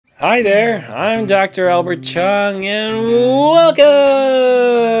Hi there, I'm Dr. Albert Chung, and welcome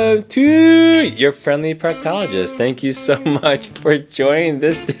to your friendly proctologist. Thank you so much for joining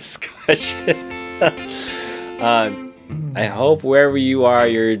this discussion. I hope wherever you are,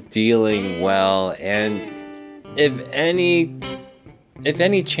 you're dealing well, and if any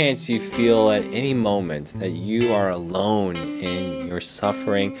chance you feel at any moment that you are alone in your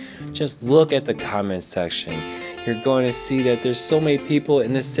suffering, just look at the comment section. You're going to see that there's so many people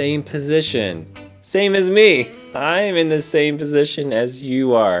in the same position. Same as me. I'm in the same position as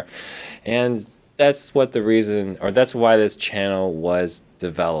you are. And that's what the reason, or that's why this channel was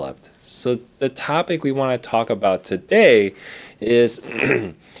developed. So the topic we want to talk about today is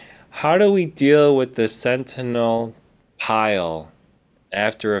how do we deal with the sentinel pile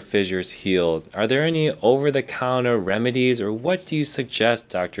after a fissure is healed? Are there any over-the-counter remedies, or what do you suggest,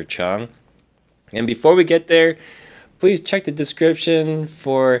 Dr. Chung? And before we get there, please check the description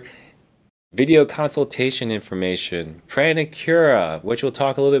for video consultation information, Pranicura, which we'll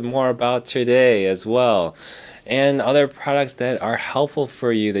talk a little bit more about today as well, and other products that are helpful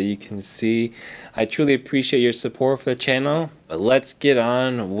for you that you can see. I truly appreciate your support for the channel, but let's get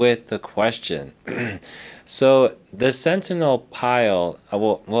on with the question. So the sentinel pile,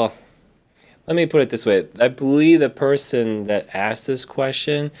 well, let me put it this way. I believe the person that asked this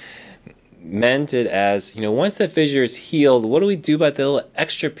question meant it as, once the fissure is healed, what do we do about the little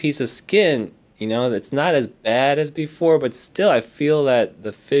extra piece of skin, that's not as bad as before, but still I feel that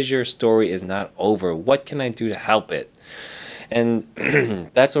the fissure story is not over. What can I do to help it? And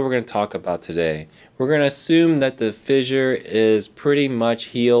that's what we're going to talk about today. We're going to assume that the fissure is pretty much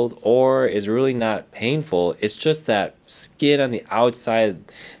healed or is really not painful. It's just that skin on the outside,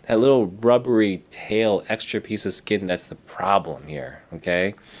 that little rubbery tail, extra piece of skin, that's the problem here,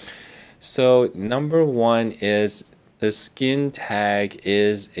 okay? So number one is the skin tag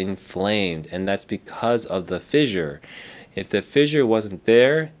is inflamed, and that's because of the fissure. If the fissure wasn't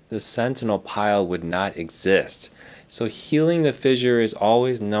there, the sentinel pile would not exist. So healing the fissure is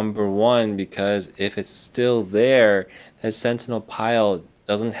always number one, because if it's still there, that sentinel pile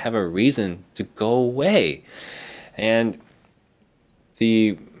doesn't have a reason to go away. And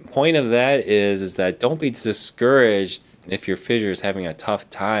the point of that is that don't be discouraged if your fissure is having a tough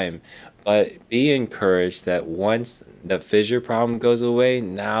time, but be encouraged that once the fissure problem goes away,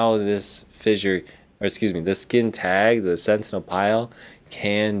 now this fissure, or excuse me, the skin tag, the sentinel pile,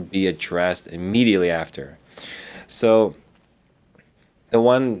 can be addressed immediately after. So the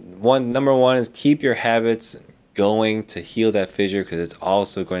number one is keep your habits going to heal that fissure, because it's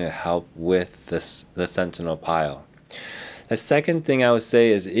also going to help with the sentinel pile. The second thing I would say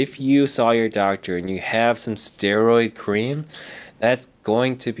is if you saw your doctor and you have some steroid cream, that's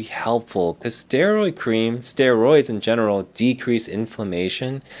going to be helpful, because steroids in general decrease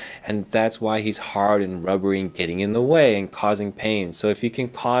inflammation, and that's why he's hard and rubbery and getting in the way and causing pain. So if you can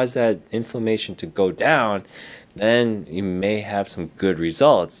cause that inflammation to go down, then you may have some good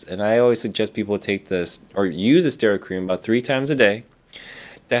results. And I always suggest people take this or use the steroid cream about 3 times a day.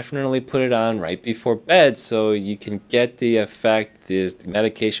 Definitely put it on right before bed so you can get the effect. The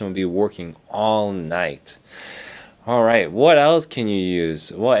medication will be working all night. All right, what else can you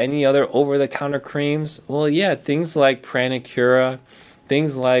use? Well, any other over-the-counter creams? Well, yeah, things like Pranicura,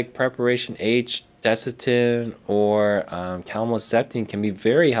 things like Preparation H, Desitin, or Calmoseptine can be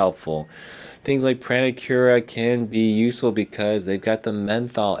very helpful. Things like Pranicura can be useful because they've got the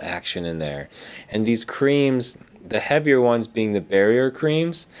menthol action in there. And these creams, the heavier ones being the barrier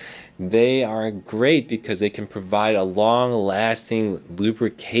creams, they are great because they can provide a long-lasting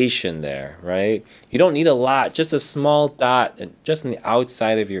lubrication there, right? You don't need a lot, just a small dot just on the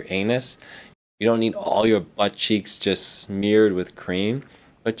outside of your anus. You don't need all your butt cheeks just smeared with cream,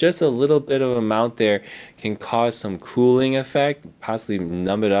 but just a little bit of amount there can cause some cooling effect, possibly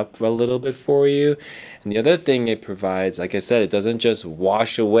numb it up a little bit for you. And the other thing it provides, like I said, it doesn't just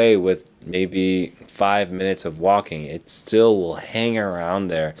wash away with maybe 5 minutes of walking. It still will hang around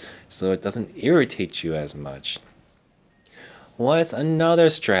there, so it doesn't irritate you as much. What's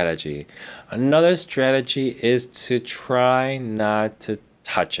another strategy? Another strategy is to try not to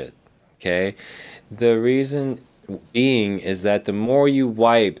touch it, okay? The reason being is that the more you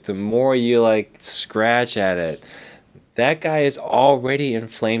wipe, the more you scratch at it, that guy is already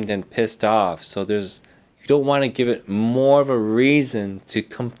inflamed and pissed off. So you don't want to give it more of a reason to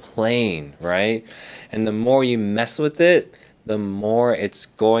complain, right? And the more you mess with it, the more it's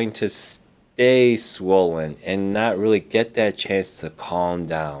going to stay swollen and not really get that chance to calm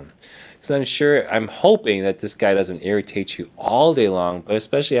down. Because I'm hoping that this guy doesn't irritate you all day long, but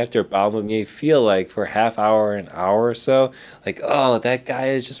especially after a problem, you feel like for a half hour, an hour or so, like, oh, that guy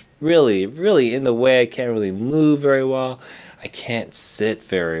is just really in the way. I can't really move very well. I can't sit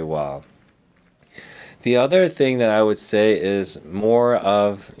very well. The other thing that I would say is more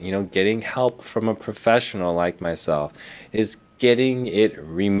of, getting help from a professional like myself, is getting it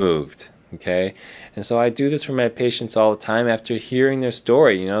removed. Okay, and so I do this for my patients all the time after hearing their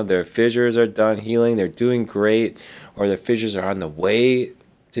story. Their fissures are done healing, they're doing great, or their fissures are on the way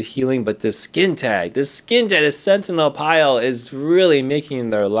to healing, but this skin tag, this sentinel pile is really making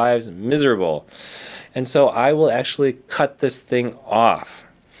their lives miserable. And so I will actually cut this thing off.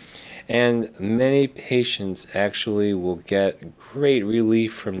 And many patients actually will get great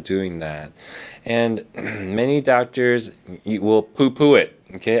relief from doing that. And many doctors will poo-poo it.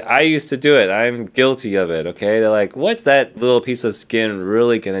 Okay, I used to do it. I'm guilty of it. Okay, they're like, what's that little piece of skin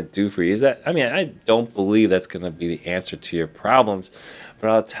really gonna do for you? I don't believe that's gonna be the answer to your problems, but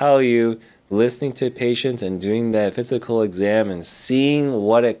I'll tell you, listening to patients and doing that physical exam and seeing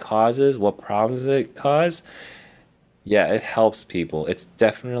what it causes, what problems it causes, yeah, it helps people. It's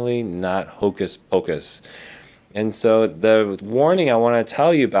definitely not hocus pocus. And so the warning I want to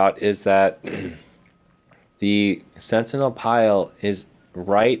tell you about is that the sentinel pile is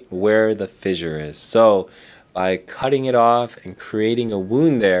right where the fissure is. So by cutting it off and creating a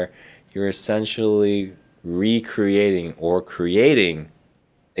wound there, you're essentially recreating or creating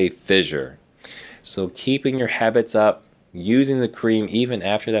a fissure. So keeping your habits up, using the cream even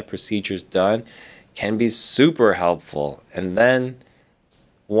after that procedure is done, can be super helpful. And then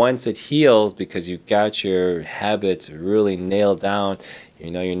once it heals, because you've got your habits really nailed down,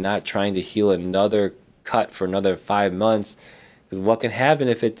 you're not trying to heal another cut for another 5 months. Because what can happen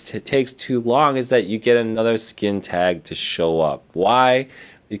if it takes too long is that you get another skin tag to show up. Why?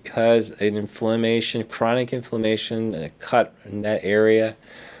 Because an inflammation, chronic inflammation, and a cut in that area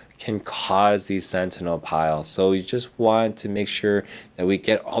can cause these sentinel piles. So you just want to make sure that we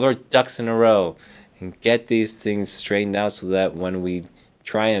get all our ducks in a row and get these things straightened out, so that when we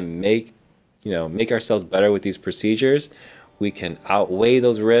try and make ourselves better with these procedures, we can outweigh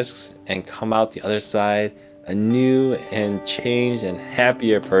those risks and come out the other side a new and changed and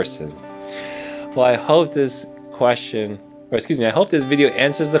happier person. Well, I hope this video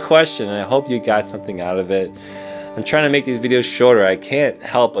answers the question, and I hope you got something out of it. I'm trying to make these videos shorter. I can't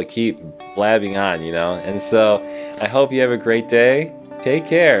help but keep blabbing on, and so I hope you have a great day. Take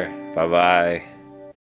care. Bye-bye.